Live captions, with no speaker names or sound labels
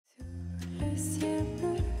ciel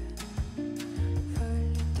bleu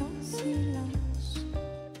vole en silence.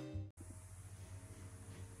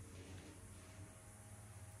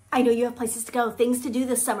 I know you have places to go, things to do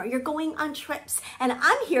this summer. You're going on trips, and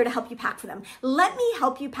I'm here to help you pack for them. Let me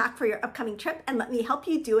help you pack for your upcoming trip, and let me help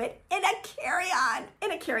you do it in a carry-on,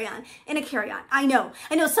 in a carry-on, in a carry-on. I know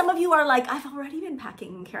some of you are like, I've already been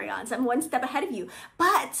packing in carry-ons. I'm one step ahead of you,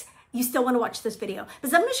 but you still want to watch this video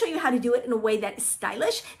because I'm going to show you how to do it in a way that is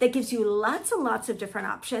stylish, that gives you lots and lots of different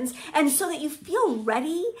options, and so that you feel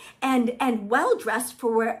ready and well dressed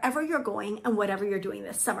for wherever you're going and whatever you're doing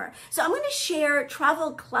this summer. So I'm going to share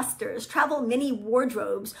travel clusters, travel mini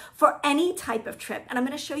wardrobes for any type of trip, and I'm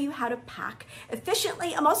going to show you how to pack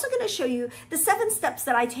efficiently. I'm also going to show you the 7 steps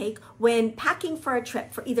that I take when packing for a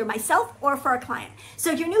trip for either myself or for a client.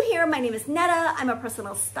 So if you're new here, my name is Netta. I'm a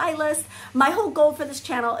personal stylist. My whole goal for this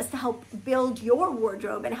channel is to help build your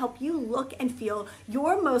wardrobe and help you look and feel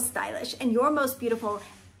your most stylish and your most beautiful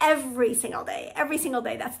every single day. Every single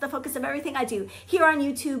day. That's the focus of everything I do here on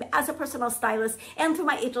YouTube as a personal stylist and through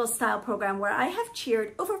my Ageless Style program, where I have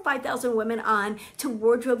cheered over 5,000 women on to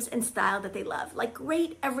wardrobes and style that they love. Like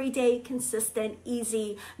great, everyday, consistent,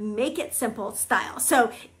 easy, make it simple style.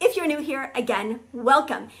 So if you're new here, again,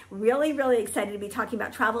 welcome. Really, really excited to be talking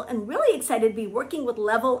about travel and really excited to be working with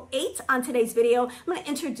level 8 on today's video. I'm going to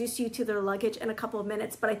introduce you to their luggage in a couple of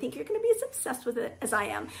minutes, but I think you're going to be as obsessed with it as I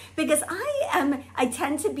am, because I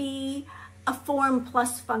tend to be a form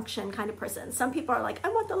plus function kind of person. Some people are like, I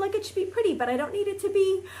want the luggage to be pretty, but I don't need it to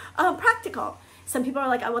be practical. Some people are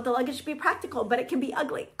like, I want the luggage to be practical, but it can be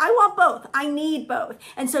ugly. I want both. I need both.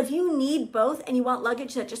 And so if you need both and you want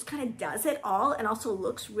luggage that just kind of does it all and also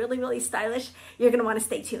looks really, really stylish, you're going to want to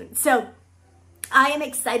stay tuned. So I am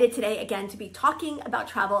excited today, again, to be talking about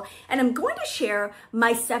travel, and I'm going to share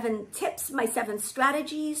my 7 tips, my 7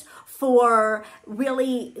 strategies for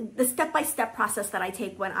really the step-by-step process that I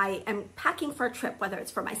take when I am packing for a trip, whether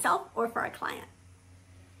it's for myself or for a client.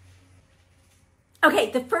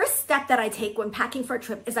 Okay, the first step that I take when packing for a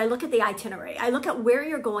trip is I look at the itinerary. I look at where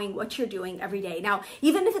you're going, what you're doing every day. Now,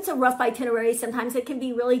 even if it's a rough itinerary, sometimes it can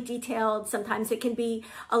be really detailed. Sometimes it can be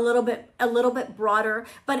a little bit broader.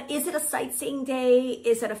 But is it a sightseeing day?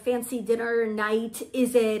 Is it a fancy dinner night?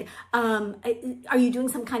 Is it, are you doing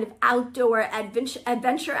some kind of outdoor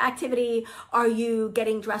adventure activity? Are you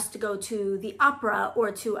getting dressed to go to the opera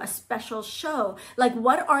or to a special show? Like,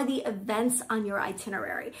 what are the events on your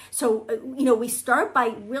itinerary? So, we start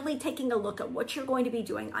by really taking a look at what you're going to be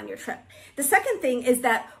doing on your trip. The second thing is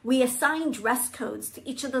that we assign dress codes to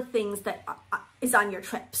each of the things that is on your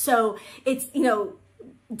trip. So it's,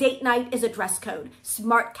 date night is a dress code.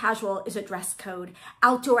 Smart casual is a dress code.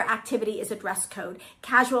 Outdoor activity is a dress code.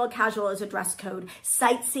 Casual is a dress code.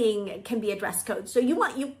 Sightseeing can be a dress code. So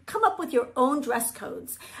you come up with your own dress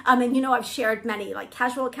codes. And I've shared many, like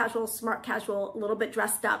casual, smart casual, a little bit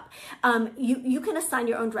dressed up. You can assign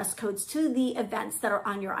your own dress codes to the events that are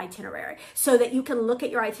on your itinerary, so that you can look at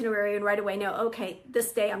your itinerary and right away know, okay,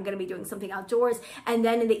 this day I'm going to be doing something outdoors, and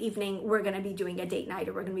then in the evening we're going to be doing a date night,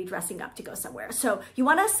 or we're going to be dressing up to go somewhere. So you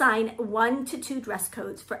want to assign 1 to 2 dress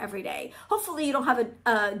codes for every day. Hopefully you don't have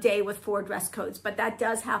a day with 4 dress codes, but that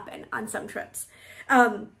does happen on some trips.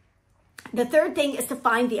 The third thing is to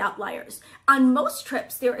find the outliers. On most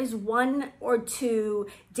trips, there is 1 or 2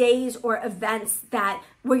 days or events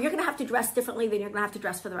where you're going to have to dress differently than you're going to have to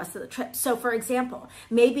dress for the rest of the trip. So for example,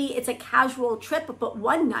 maybe it's a casual trip, but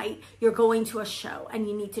one night you're going to a show and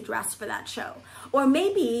you need to dress for that show. Or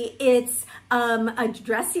maybe it's a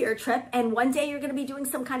dressier trip, and one day you're going to be doing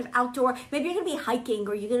some kind of outdoor, maybe you're going to be hiking,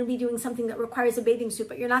 or you're going to be doing something that requires a bathing suit,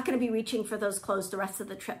 but you're not going to be reaching for those clothes the rest of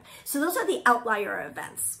the trip. So those are the outlier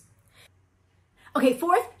events. Okay,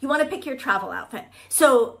 fourth, you want to pick your travel outfit.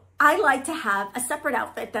 So I like to have a separate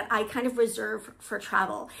outfit that I kind of reserve for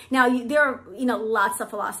travel. Now, there are, lots of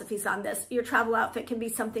philosophies on this. Your travel outfit can be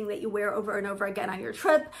something that you wear over and over again on your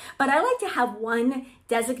trip, but I like to have one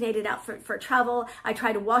designated outfit for travel. I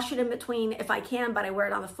try to wash it in between if I can, but I wear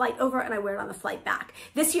it on the flight over and I wear it on the flight back.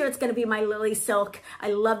 This year, it's going to be my Lily Silk. I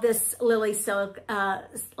love this Lily Silk,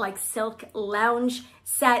 like silk lounge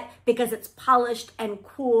set, because it's polished and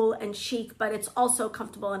cool and chic, but it's also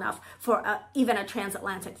comfortable enough for even a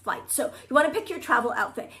transatlantic flight. So you want to pick your travel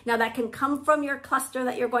outfit. Now that can come from your cluster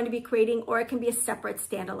that you're going to be creating, or it can be a separate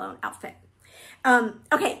standalone outfit.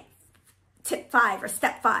 Okay. Tip 5 or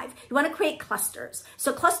step 5, you want to create clusters.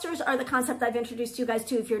 So clusters are the concept I've introduced you guys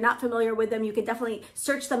to. If you're not familiar with them, you can definitely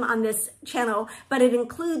search them on this channel, but it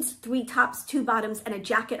includes 3 tops, 2 bottoms, and a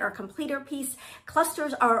jacket or completer piece.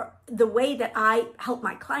 Clusters are the way that I help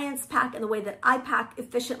my clients pack and the way that I pack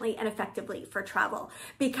efficiently and effectively for travel.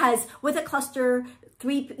 Because with a cluster,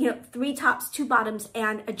 three tops, 2 bottoms,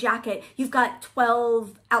 and a jacket. You've got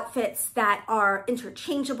 12 outfits that are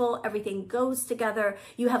interchangeable. Everything goes together.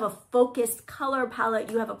 You have a focused color palette.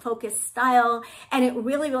 You have a focused style, and it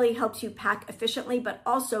really, really helps you pack efficiently, but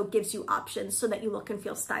also gives you options so that you look and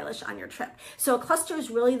feel stylish on your trip. So a cluster is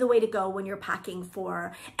really the way to go when you're packing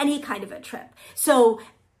for any kind of a trip. So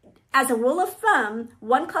as a rule of thumb,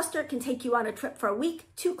 1 cluster can take you on a trip for a week,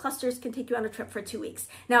 2 clusters can take you on a trip for 2 weeks.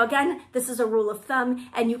 Now, again, this is a rule of thumb,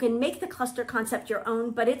 and you can make the cluster concept your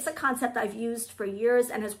own, but it's a concept I've used for years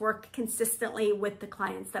and has worked consistently with the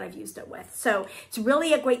clients that I've used it with. So it's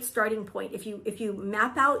really a great starting point. If you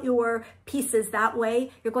map out your pieces that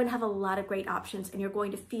way, you're going to have a lot of great options, and you're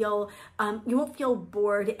going to feel, you won't feel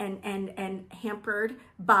bored and hampered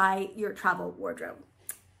by your travel wardrobe.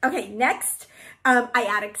 Okay, next, I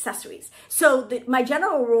add accessories. So my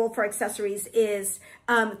general rule for accessories is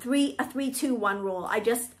a 3-2-1 rule.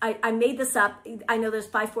 I made this up. I know there's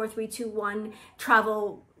 5-4-3-2-1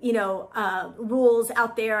 travel, rules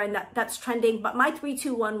out there, and that's trending. But my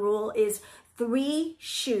 3-2-1 rule is 3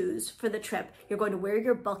 shoes for the trip. You're going to wear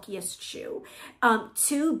your bulkiest shoe.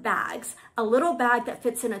 2 bags, a little bag that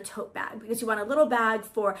fits in a tote bag, because you want a little bag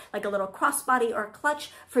for like a little crossbody or a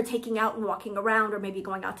clutch for taking out and walking around, or maybe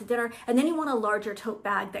going out to dinner. And then you want a larger tote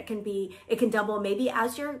bag that it can double maybe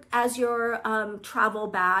as your travel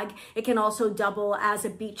bag. It can also double as a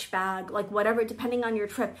beach bag, like whatever, depending on your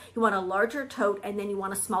trip. You want a larger tote, and then you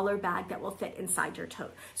want a smaller bag that will fit inside your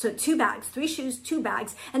tote. So 2 bags, 3 shoes, 2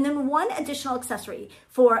 bags, and then 1 additional accessory.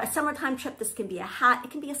 For a summertime trip, this can be a hat,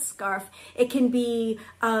 it can be a scarf, it can be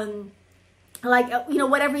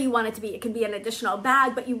whatever you want it to be. It can be an additional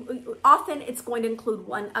bag, but often it's going to include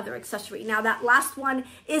 1 other accessory. Now that last one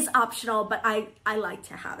is optional, but I like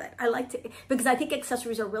to have it. Because I think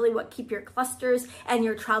accessories are really what keep your clusters and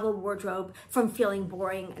your travel wardrobe from feeling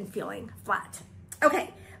boring and feeling flat.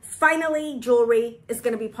 Okay. Finally, jewelry is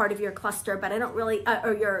going to be part of your cluster, but I don't really,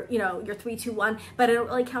 or your 3-2-1, but I don't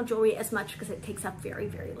really count jewelry as much because it takes up very,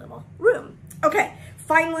 very little room. Okay,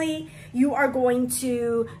 finally, you are going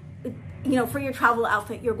to, for your travel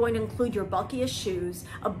outfit, you're going to include your bulkiest shoes,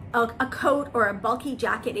 a coat or a bulky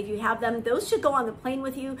jacket if you have them. Those should go on the plane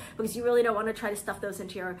with you, because you really don't want to try to stuff those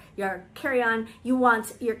into your carry-on. You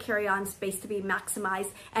want your carry-on space to be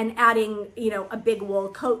maximized, and adding, a big wool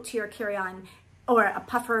coat to your carry-on or a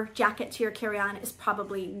puffer jacket to your carry-on is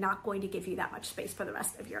probably not going to give you that much space for the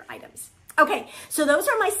rest of your items. Okay, so those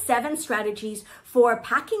are my 7 strategies for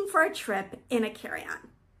packing for a trip in a carry-on.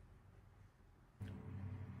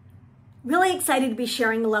 Really excited to be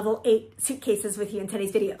sharing level 8 suitcases with you in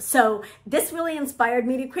today's video. So this really inspired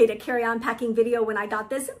me to create a carry-on packing video when I got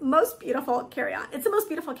this most beautiful carry-on. It's the most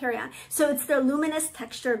beautiful carry-on. So it's their luminous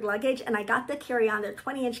textured luggage, and I got the carry-on, their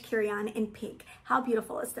 20-inch carry-on in pink. How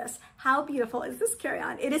beautiful is this? How beautiful is this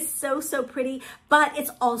carry-on? It is so, so pretty, but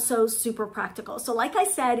it's also super practical. So like I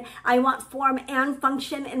said, I want form and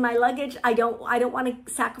function in my luggage. I don't want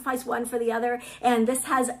to sacrifice one for the other. And this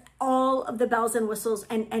has all of the bells and whistles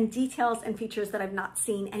and details and features that I've not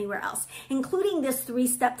seen anywhere else, including this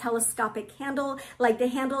 3-step telescopic handle. Like the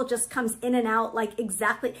handle just comes in and out, like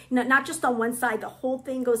exactly, not just on one side, the whole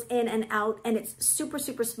thing goes in and out, and it's super,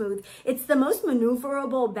 super smooth. It's the most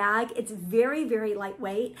maneuverable bag. It's very, very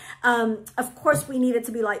lightweight. Of course, we need it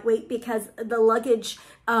to be lightweight because the luggage,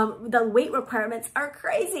 the weight requirements are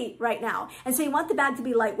crazy right now. And so you want the bag to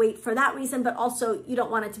be lightweight for that reason, but also you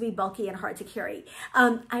don't want it to be bulky and hard to carry.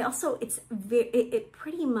 It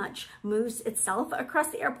pretty much moves itself across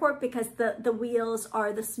the airport because the wheels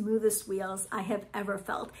are the smoothest wheels I have ever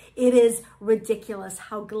felt. It is ridiculous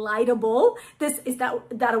how glidable this is.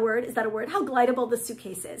 That a word? Is that a word? How glidable the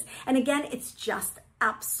suitcase is. And again, it's just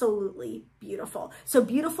absolutely beautiful. So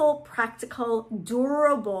beautiful, practical,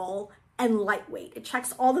 durable, and lightweight. It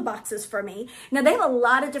checks all the boxes for me. Now they have a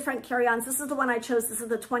lot of different carry-ons. This is the one I chose. This is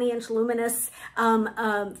the 20-inch luminous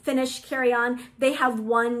finish carry-on. They have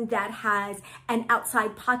one that has an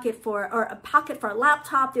outside pocket or a pocket for a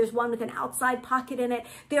laptop. There's one with an outside pocket in it.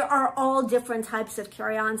 There are all different types of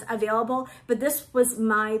carry-ons available, but this was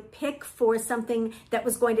my pick for something that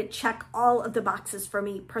was going to check all of the boxes for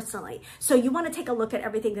me personally. So you want to take a look at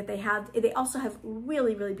everything that they have. They also have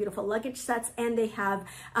really, really beautiful luggage sets, and they have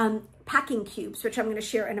packing cubes, which I'm going to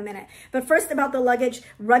share in a minute. But first, about the luggage,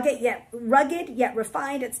 rugged yet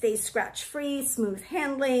refined. It stays scratch-free, smooth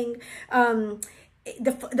handling.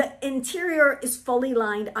 The interior is fully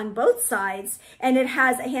lined on both sides, and it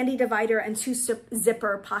has a handy divider and 2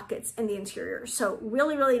 zipper pockets in the interior. So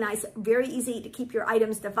really, really nice, very easy to keep your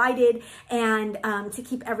items divided and to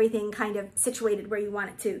keep everything kind of situated where you want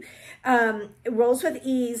it to. It rolls with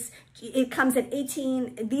ease. it comes in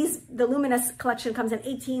 18, the Luminous collection comes in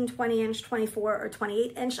 18, 20 inch, 24 or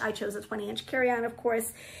 28 inch. I chose a 20 inch carry-on, of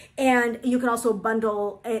course. And you can also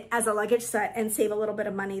bundle it as a luggage set and save a little bit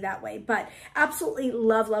of money that way. But absolutely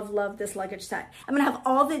love, love, love this luggage set. I'm gonna have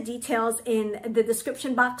all the details in the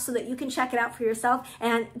description box so that you can check it out for yourself.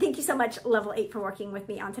 And thank you so much, Level 8, for working with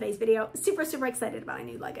me on today's video. Super, super excited about my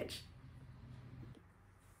new luggage.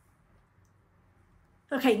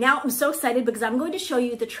 Okay, now I'm so excited because I'm going to show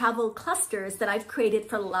you the travel clusters that I've created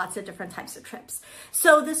for lots of different types of trips.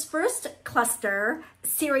 So this first cluster,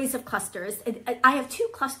 series of clusters, I have 2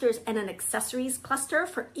 clusters and an accessories cluster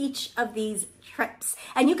for each of these trips.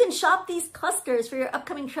 And you can shop these clusters for your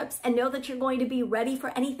upcoming trips and know that you're going to be ready for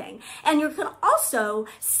anything. And you can also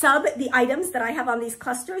sub the items that I have on these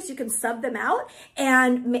clusters. You can sub them out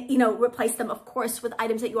and, you know, replace them, of course, with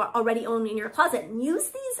items that you already own in your closet, and use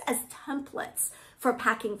these as templates for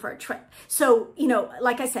packing for a trip. So, you know,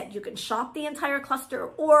 like I said, you can shop the entire cluster,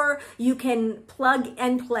 or you can plug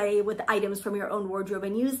and play with items from your own wardrobe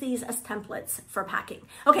and use these as templates for packing.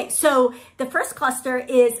 Okay, so the first cluster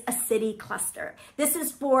is a city cluster. This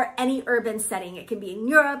is for any urban setting. It can be in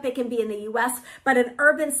Europe, it can be in the US, but an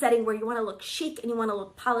urban setting where you wanna look chic and you wanna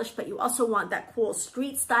look polished, but you also want that cool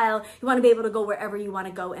street style. You wanna be able to go wherever you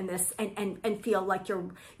wanna go in this and feel like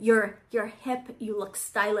you're hip, you look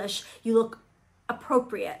stylish, you look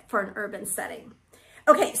appropriate for an urban setting.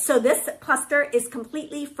 Okay, so this cluster is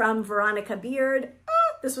completely from Veronica Beard.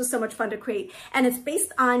 Oh, this was so much fun to create. And it's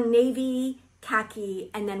based on navy,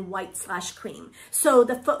 khaki, and then white/cream. So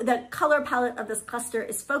the color palette of this cluster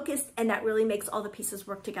is focused, and that really makes all the pieces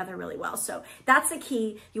work together really well. So that's the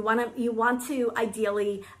key. You want to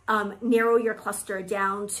ideally narrow your cluster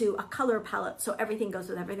down to a color palette so everything goes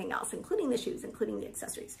with everything else, including the shoes, including the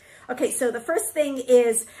accessories. Okay, so the first thing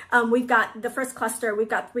is we've got the first cluster. We've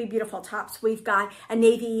got 3 beautiful tops. We've got a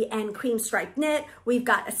navy and cream striped knit. We've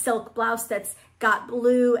got a silk blouse that's got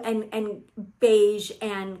blue and beige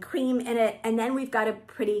and cream in it. And then we've got a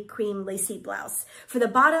pretty cream lacy blouse. For the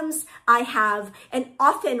bottoms, I have, and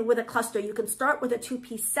often with a cluster, you can start with a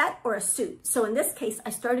 2-piece set or a suit. So in this case, I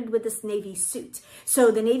started with this navy suit. So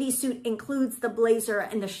the navy suit includes the blazer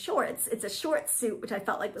and the shorts. It's a short suit, which I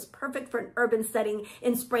felt like was perfect for an urban setting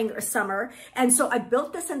in spring or summer. And so I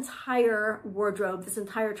built this entire wardrobe, this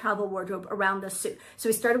entire travel wardrobe around this suit. So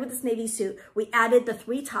we started with this navy suit. We added the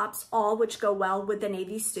 3 tops, all which go well with the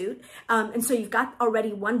navy suit. And so you've got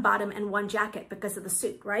already 1 bottom and 1 jacket because of the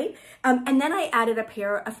suit, right? And then I added a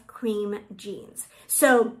pair of cream jeans.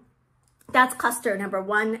 So that's cluster number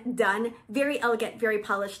 1 done. Very elegant, very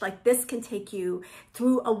polished. Like, this can take you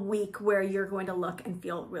through a week where you're going to look and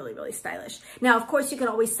feel really, really stylish. Now, of course, you can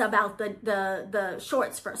always sub out the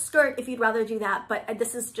shorts for a skirt if you'd rather do that, but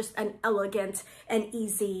this is just an elegant and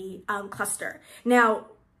easy cluster. Now,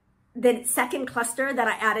 the second cluster that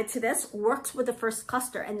I added to this works with the first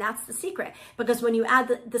cluster, and that's the secret, because when you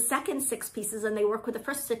add the second 6 pieces and they work with the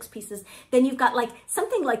first 6 pieces, then you've got like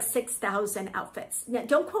something like 6,000 outfits. Now,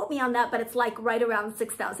 don't quote me on that, but it's like right around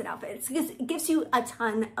 6,000 outfits. It gives you a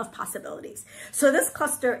ton of possibilities. So this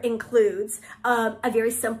cluster includes a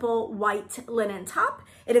very simple white linen top.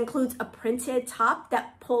 It includes a printed top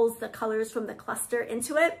that pulls the colors from the cluster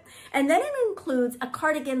into it. And then it includes a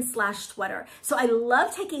cardigan/sweater. So I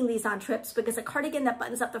love taking these on trips because a cardigan that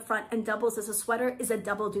buttons up the front and doubles as a sweater is a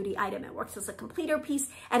double duty item. It works as a completer piece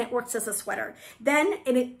and it works as a sweater. Then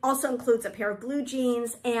it also includes a pair of blue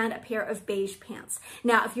jeans and a pair of beige pants.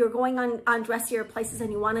 Now, if you're going on dressier places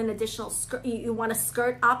and you want an additional skirt, you want a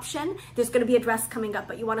skirt option, there's going to be a dress coming up,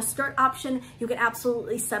 but you want a skirt option, you can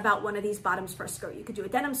absolutely sub out one of these bottoms for a skirt. You could do a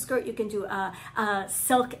denim skirt, you can do a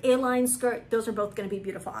silk A-line skirt. Those are both going to be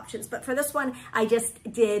beautiful options. But for this one, I just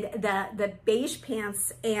did the beige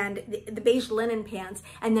pants and the beige linen pants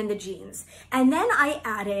and then the jeans. And then I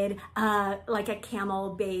added like a camel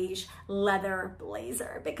beige leather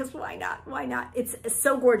blazer, because why not? Why not? It's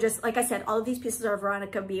so gorgeous. Like I said, all of these pieces are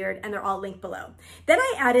Veronica Beard and they're all linked below. Then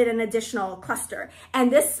I added an additional cluster,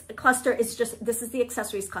 and this cluster is this is the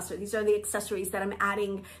accessories cluster. These are the accessories that I'm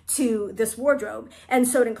adding to this wardrobe. And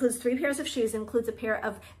so it includes 3 pairs of shoes, it includes a pair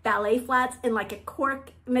of ballet flats in like a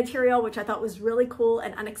cork material, which I thought was really cool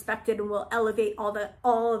and unexpected and will elevate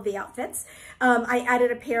all of the outfits. I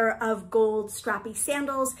added a pair of gold strappy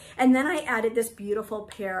sandals, and then I added this beautiful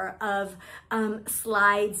pair of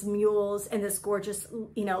slides mules in this gorgeous,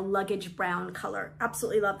 you know, luggage brown color.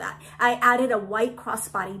 Absolutely love that. I added a white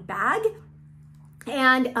crossbody bag,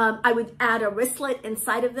 and I would add a wristlet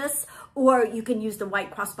inside of this, or you can use the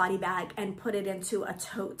white crossbody bag and put it into a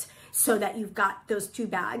tote so that you've got those 2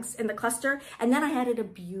 bags in the cluster. And then I added a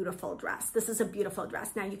beautiful dress. This is a beautiful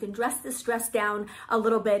dress. Now you can dress this dress down a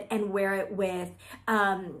little bit and wear it with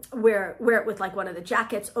wear it with like one of the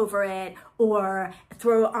jackets over it, or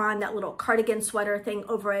throw on that little cardigan sweater thing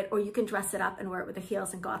over it, or you can dress it up and wear it with the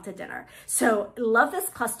heels and go out to dinner. So love this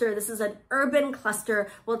cluster. This is an urban cluster.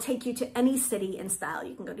 Will take you to any city in style.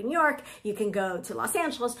 You can go to New York, you can go to Los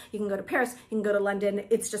Angeles, you can go to Paris, you can go to London.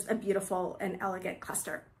 It's just a beautiful and elegant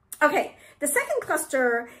cluster. Okay, the second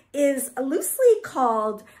cluster is loosely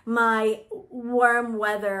called my warm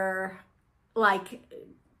weather, like,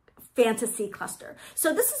 fantasy cluster.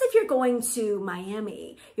 So this is if you're going to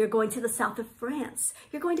Miami, you're going to the south of France,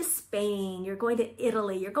 you're going to Spain, you're going to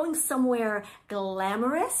Italy, you're going somewhere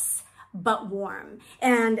glamorous but warm,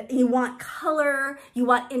 and you want color, you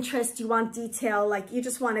want interest, you want detail, like you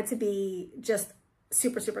just want it to be just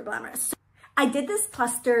super, super glamorous. I did this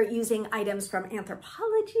cluster using items from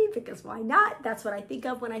Anthropologie because why not? That's what I think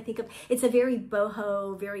of when I think of, it's a very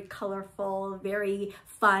boho, very colorful, very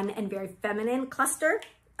fun, and very feminine cluster.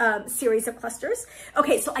 Series of clusters.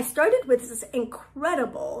 Okay, so I started with this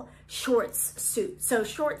incredible shorts suit. So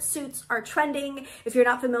short suits are trending. If you're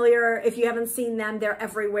not familiar, if you haven't seen them, they're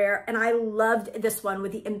everywhere. And I loved this one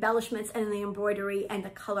with the embellishments and the embroidery and the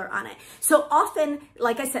color on it. So often,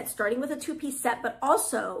 like I said, starting with a 2-piece set, but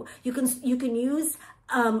also you can use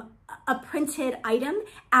a printed item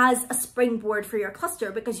as a springboard for your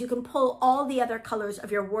cluster, because you can pull all the other colors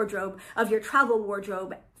of your wardrobe, of your travel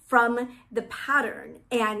wardrobe, from the pattern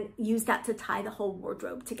and use that to tie the whole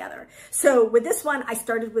wardrobe together. So with this one, I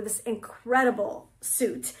started with this incredible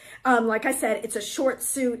suit. Like I said, it's a short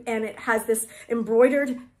suit and it has this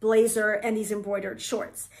embroidered blazer and these embroidered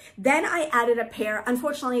shorts. Then I added a pair,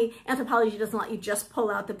 unfortunately, Anthropologie doesn't let you just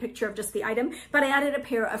pull out the picture of just the item, but I added a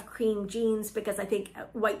pair of cream jeans because I think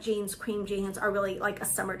white jeans, cream jeans are really like a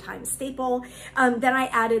summertime staple. Then I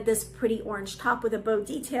added this pretty orange top with a bow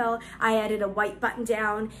detail. I added a white button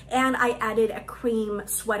down, and I added a cream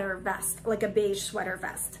sweater vest, like a beige sweater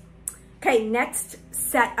vest. Okay, next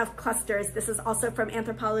set of clusters. This is also from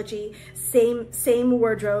Anthropologie, same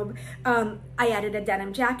wardrobe. I added a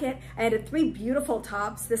denim jacket. I added 3 beautiful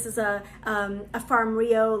tops. This is a Farm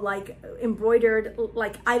Rio, like embroidered,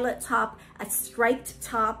 like eyelet top, a striped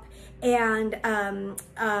top, and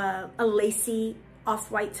a lacy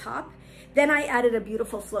off-white top. Then I added a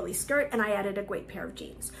beautiful flowy skirt, and I added a great pair of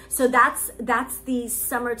jeans. So that's the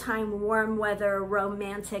summertime, warm weather,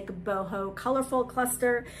 romantic, boho, colorful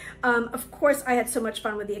cluster. Of course, I had so much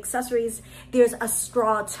fun with the accessories. There's a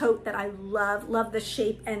straw tote that I love the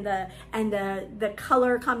shape and the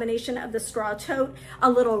color combination of the straw tote. A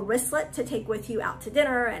little wristlet to take with you out to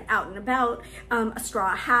dinner and out and about. A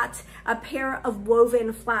straw hat, a pair of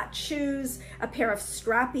woven flat shoes, a pair of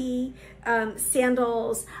strappy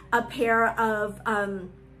sandals, a pair of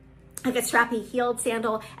like a strappy heeled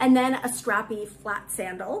sandal, and then a strappy flat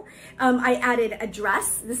sandal. I added a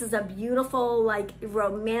dress. This is a beautiful, like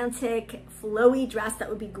romantic, flowy dress that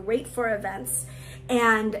would be great for events.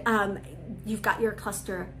 And you've got your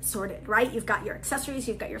cluster sorted, right? You've got your accessories,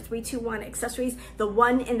 you've got your 3-2-1 accessories. The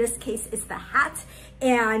one in this case is the hat,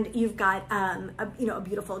 and you've got a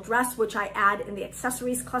beautiful dress, which I add in the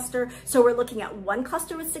accessories cluster. So we're looking at one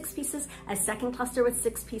cluster with 6 pieces, a second cluster with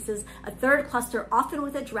 6 pieces, a third cluster often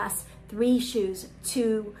with a dress, 3 shoes,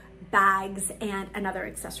 2 bags, and another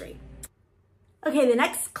accessory. Okay, the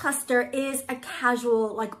next cluster is a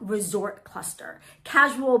casual, like resort cluster.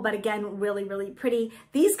 Casual, but again, really, really pretty.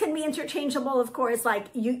 These can be interchangeable, of course, like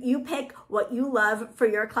you pick what you love for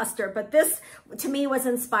your cluster. But this, to me, was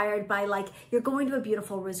inspired by like, you're going to a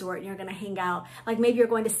beautiful resort and you're gonna hang out. Like maybe you're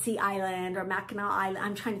going to Sea Island or Mackinac Island.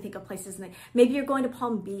 I'm trying to think of places. Maybe you're going to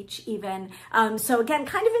Palm Beach even. So again,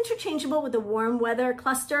 kind of interchangeable with the warm weather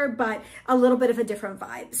cluster, but a little bit of a different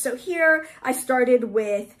vibe. So here I started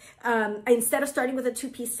with, instead of starting with a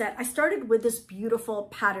 2-piece set, I started with this beautiful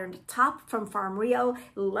patterned top from Farm Rio.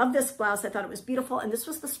 Love this blouse. I thought it was beautiful. And this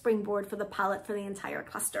was the springboard for the palette for the entire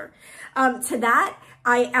cluster. To that,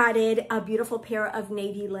 I added a beautiful pair of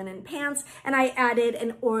navy linen pants, and I added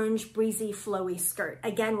an orange breezy flowy skirt.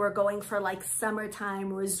 Again, we're going for like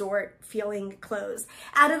summertime resort feeling clothes.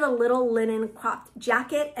 Added a little linen cropped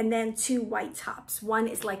jacket, and then 2 white tops. One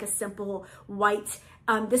is like a simple white,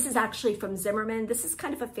 this is actually from Zimmerman. This is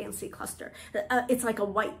kind of a fancy cluster. It's like a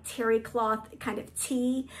white terry cloth kind of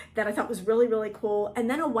tee that I thought was really, really cool. And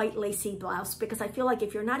then a white lacy blouse, because I feel like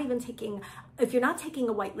if you're not taking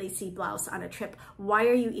a white lacy blouse on a trip, why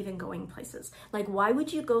are you even going places? Like, why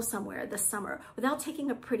would you go somewhere this summer without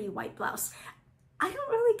taking a pretty white blouse? I don't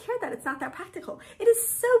really care that it's not that practical. It is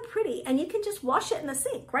so pretty, and you can just wash it in the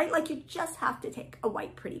sink, right? Like, you just have to take a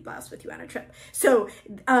white pretty blouse with you on a trip. So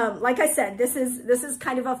like I said, this is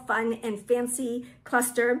kind of a fun and fancy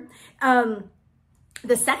cluster.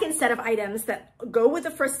 The second set of items that go with the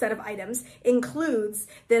first set of items includes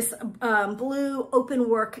this blue open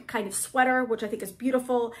work kind of sweater, which I think is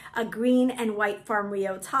beautiful, a green and white Farm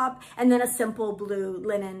Rio top, and then a simple blue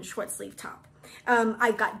linen short sleeve top.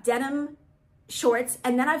 I've got denim shorts,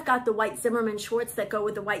 and then I've got the white Zimmerman shorts that go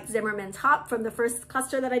with the white Zimmerman top from the first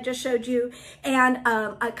cluster that I just showed you, and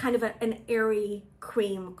a kind of an airy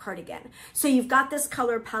cream cardigan. So you've got this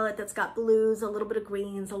color palette that's got blues, a little bit of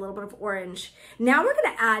greens, a little bit of orange. Now we're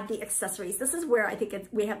going to add the accessories. This is where I think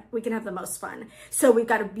we can have the most fun. So we've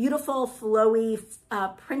got a beautiful flowy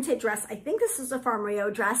printed dress. I think this is a Farm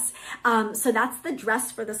Rio dress. So that's the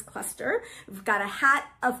dress for this cluster. We've got a hat,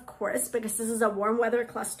 of course, because this is a warm weather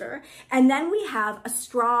cluster. And then we have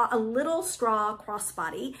a little straw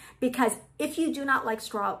crossbody, because if you do not like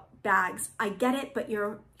straw bags, I get it, but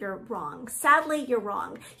you're wrong. Sadly, you're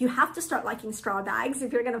wrong. You have to start liking straw bags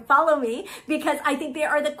if you're going to follow me, because I think they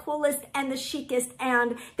are the coolest and the chicest,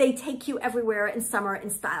 and they take you everywhere in summer in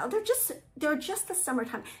style. They're just the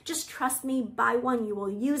summertime. Just trust me, buy one, you will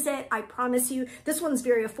use it. I promise you. This one's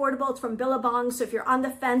very affordable. It's from Billabong. So if you're on the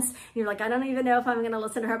fence and you're like, I don't even know if I'm going to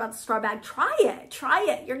listen to her about the straw bag, try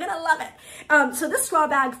it. You're going to love it. So this straw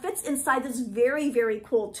bag fits inside this very, very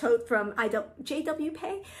cool tote from JW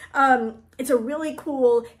Pay. It's a really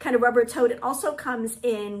cool kind of rubber tote. It also comes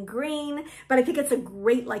in green, but I think it's a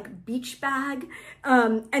great like beach bag.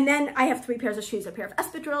 And then I have 3 pairs of shoes, a pair of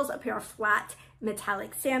espadrilles, a pair of flat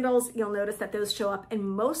metallic sandals. You'll notice that those show up in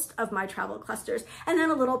most of my travel clusters, and then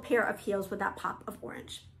a little pair of heels with that pop of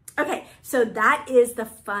orange. Okay, so that is the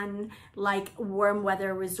fun, like warm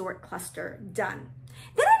weather resort cluster done.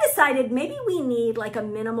 Then I decided maybe we need like a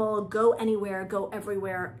minimal go anywhere, go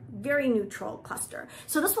everywhere, very neutral cluster.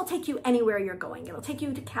 So this will take you anywhere you're going. It'll take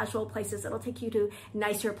you to casual places. It'll take you to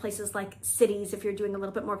nicer places like cities if you're doing a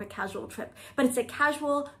little bit more of a casual trip. But it's a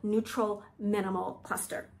casual, neutral, minimal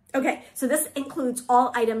cluster. Okay, so this includes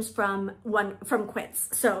all items from Quince.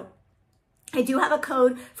 So I do have a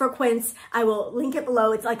code for Quince. I will link it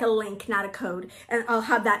below. It's like a link, not a code. And I'll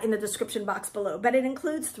have that in the description box below. But it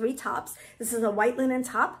includes 3 tops. This is a white linen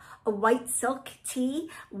top, a white silk tee,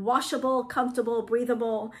 washable, comfortable,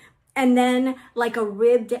 breathable, and then like a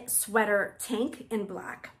ribbed sweater tank in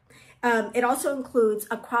black. It also includes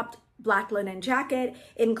a cropped black linen jacket,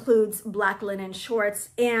 it includes black linen shorts,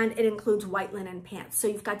 and it includes white linen pants. So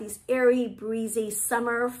you've got these airy, breezy,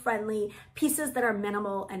 summer-friendly pieces that are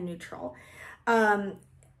minimal and neutral.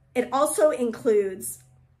 It also includes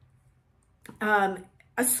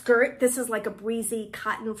a skirt. This is like a breezy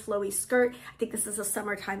cotton flowy skirt. I think this is a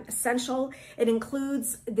summertime essential. It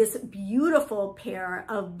includes this beautiful pair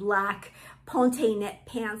of black ponte knit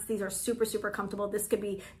pants. These are super, super comfortable. This could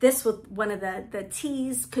be, this with one of the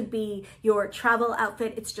tees could be your travel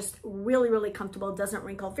outfit. It's just really, really comfortable. Doesn't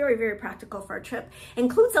wrinkle. Very, very practical for a trip.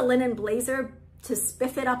 Includes a linen blazer to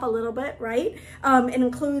spiff it up a little bit, right? It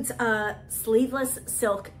includes a sleeveless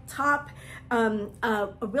silk top, a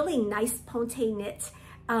really nice ponte knit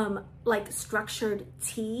like structured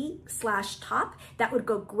tee/top that would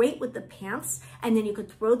go great with the pants, and then you could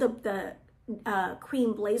throw the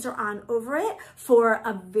cream blazer on over it for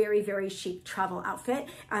a very, very chic travel outfit.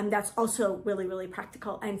 That's also really, really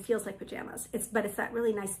practical and feels like pajamas. But it's that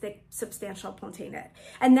really nice, thick, substantial ponte knit.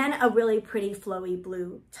 And then a really pretty flowy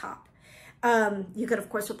blue top. You could, of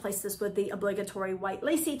course, replace this with the obligatory white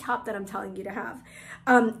lacy top that I'm telling you to have.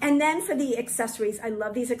 And then for the accessories, I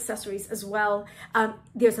love these accessories as well.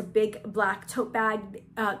 There's a big black tote bag.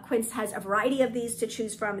 Quince has a variety of these to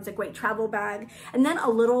choose from. It's a great travel bag. And then a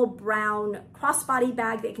little brown crossbody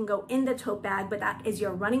bag that can go in the tote bag, but that is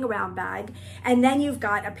your running around bag. And then you've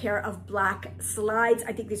got a pair of black slides.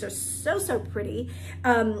 I think these are so, so pretty.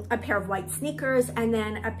 A pair of white sneakers, and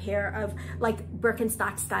then a pair of like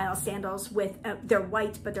Birkenstock style sandals with, they're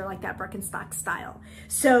white, but they're like that Birkenstock style.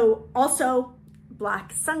 So also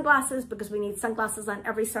black sunglasses, because we need sunglasses on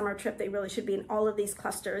every summer trip. They really should be in all of these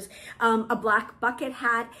clusters. A black bucket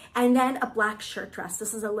hat, and then a black shirt dress.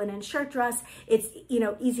 This is a linen shirt dress. It's, you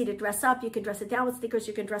know, easy to dress up. You can dress it down with sneakers.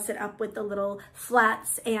 You can dress it up with the little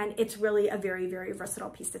flats, and it's really a very, very versatile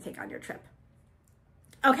piece to take on your trip.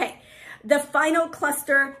 Okay. the final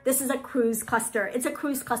cluster, this is a cruise cluster. It's a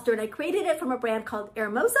cruise cluster, and I created it from a brand called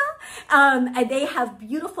Hermosa. And they have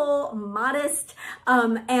beautiful, modest,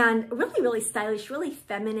 and really, really stylish, really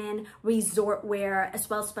feminine resort wear, as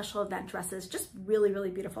well as special event dresses. Just really,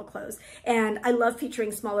 really beautiful clothes. And I love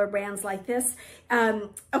featuring smaller brands like this.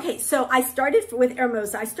 Okay, so I started with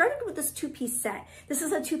Hermosa. I started with this two-piece set. This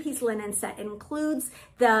is a two-piece linen set. It includes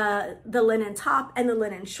the linen top and the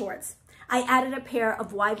linen shorts. I added a pair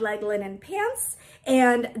of wide leg linen pants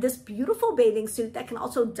and this beautiful bathing suit that can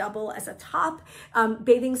also double as a top.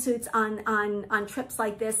 Bathing suits on trips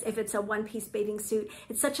like this, if it's a one-piece bathing suit,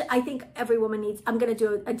 it's such a, I think every woman needs, I'm gonna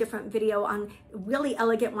do a different video on really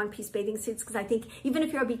elegant one-piece bathing suits, because I think even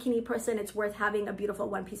if you're a bikini person, it's worth having a beautiful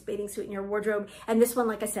one-piece bathing suit in your wardrobe. And this one,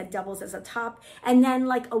 like I said, doubles as a top. And then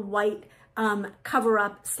like a white cover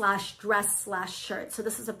up / dress / shirt. So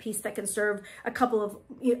this is a piece that can serve a couple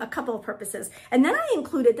of purposes. And then I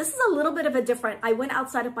included, this is a little bit of a different, I went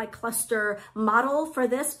outside of my cluster model for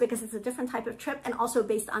this because it's a different type of trip, and also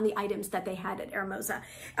based on the items that they had at Hermosa.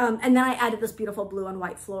 And then I added this beautiful blue and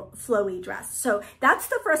white flowy dress. So that's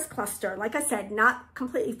the first cluster. Like I said, not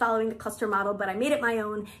completely following the cluster model, but I made it my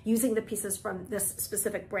own using the pieces from this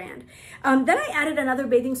specific brand. Then I added another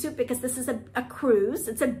bathing suit because this is a cruise.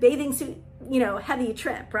 It's a bathing suit, you know, heavy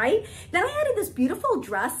trip, right? Then I added this beautiful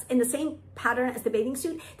dress in the same pattern as the bathing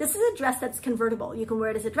suit. This is a dress that's convertible. You can wear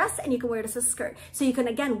it as a dress and you can wear it as a skirt. So you can,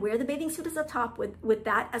 again, wear the bathing suit as a top with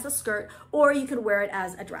that as a skirt, or you can wear it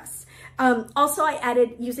as a dress. Also, I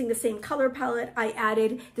added, using the same color palette, I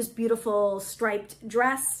added this beautiful striped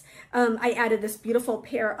dress. I added this beautiful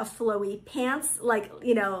pair of flowy pants, like,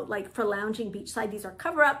 you know, like for lounging beachside. These are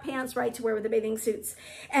cover-up pants, right, to wear with the bathing suits.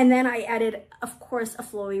 And then I added, of course, a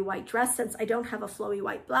flowy white dress. Since I don't have a flowy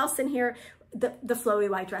white blouse in here, the flowy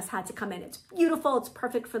white dress had to come in. It's beautiful. It's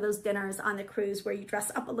perfect for those dinners on the cruise where you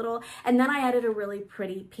dress up a little. And then I added a really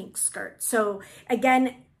pretty pink skirt. So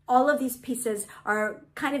again, all of these pieces are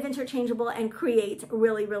kind of interchangeable and create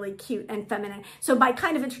really, really cute and feminine. So by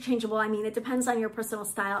kind of interchangeable, I mean, it depends on your personal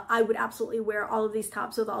style. I would absolutely wear all of these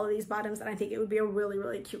tops with all of these bottoms, and I think it would be a really,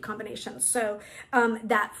 really cute combination. So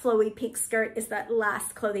that flowy pink skirt is that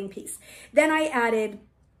last clothing piece. Then I added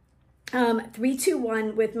 3, 2,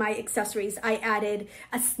 1 with my accessories. I added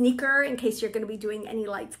a sneaker in case you're going to be doing any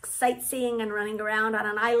like sightseeing and running around on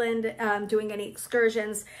an island, doing any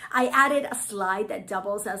excursions. I added a slide that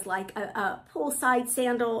doubles as like a poolside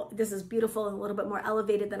sandal. This is beautiful and a little bit more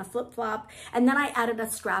elevated than a flip-flop. And then I added a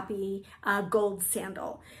strappy gold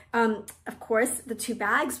sandal. Of course, the 2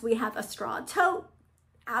 bags, we have a straw tote.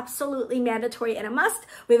 Absolutely mandatory and a must.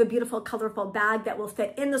 We have a beautiful, colorful bag that will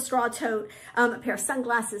fit in the straw tote, a pair of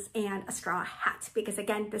sunglasses, and a straw hat, because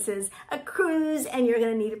again, this is a cruise and you're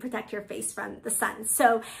going to need to protect your face from the sun.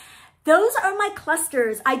 So those are my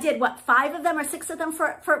clusters. I did, what, 5 of them or 6 of them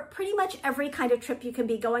for pretty much every kind of trip you can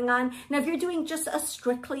be going on. Now, if you're doing just a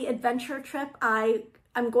strictly adventure trip,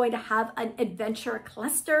 I'm going to have an adventure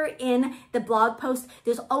cluster in the blog post.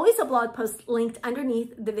 There's always a blog post linked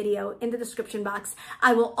underneath the video in the description box.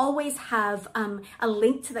 I will always have a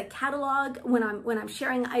link to the catalog when I'm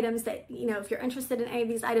sharing items that, you know, if you're interested in any of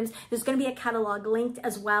these items, there's going to be a catalog linked,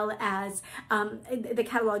 as well as the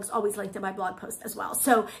catalog is always linked in my blog post as well.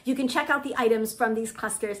 So you can check out the items from these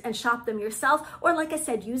clusters and shop them yourself, or like I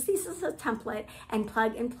said, use these as a template and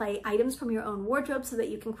plug and play items from your own wardrobe so that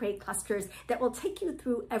you can create clusters that will take you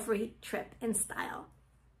through every trip in style.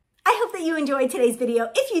 I hope that you enjoyed today's video.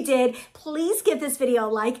 If you did, please give this video a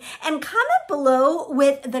like and comment below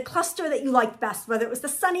with the cluster that you liked best, whether it was the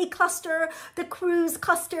sunny cluster, the cruise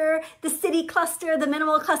cluster, the city cluster, the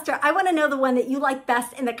minimal cluster. I want to know the one that you like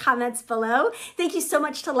best in the comments below. Thank you so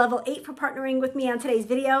much to Level 8 for partnering with me on today's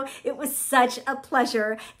video. It was such a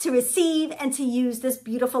pleasure to receive and to use this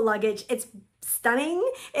beautiful luggage. It's stunning,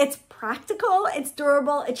 it's practical, it's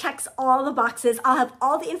durable, it checks all the boxes. I'll have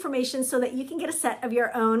all the information so that you can get a set of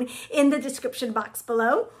your own in the description box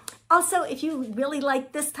below. Also, if you really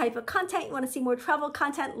like this type of content, you want to see more travel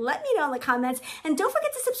content, let me know in the comments. And don't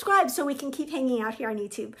forget to subscribe so we can keep hanging out here on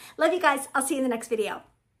YouTube. Love you guys. I'll see you in the next video.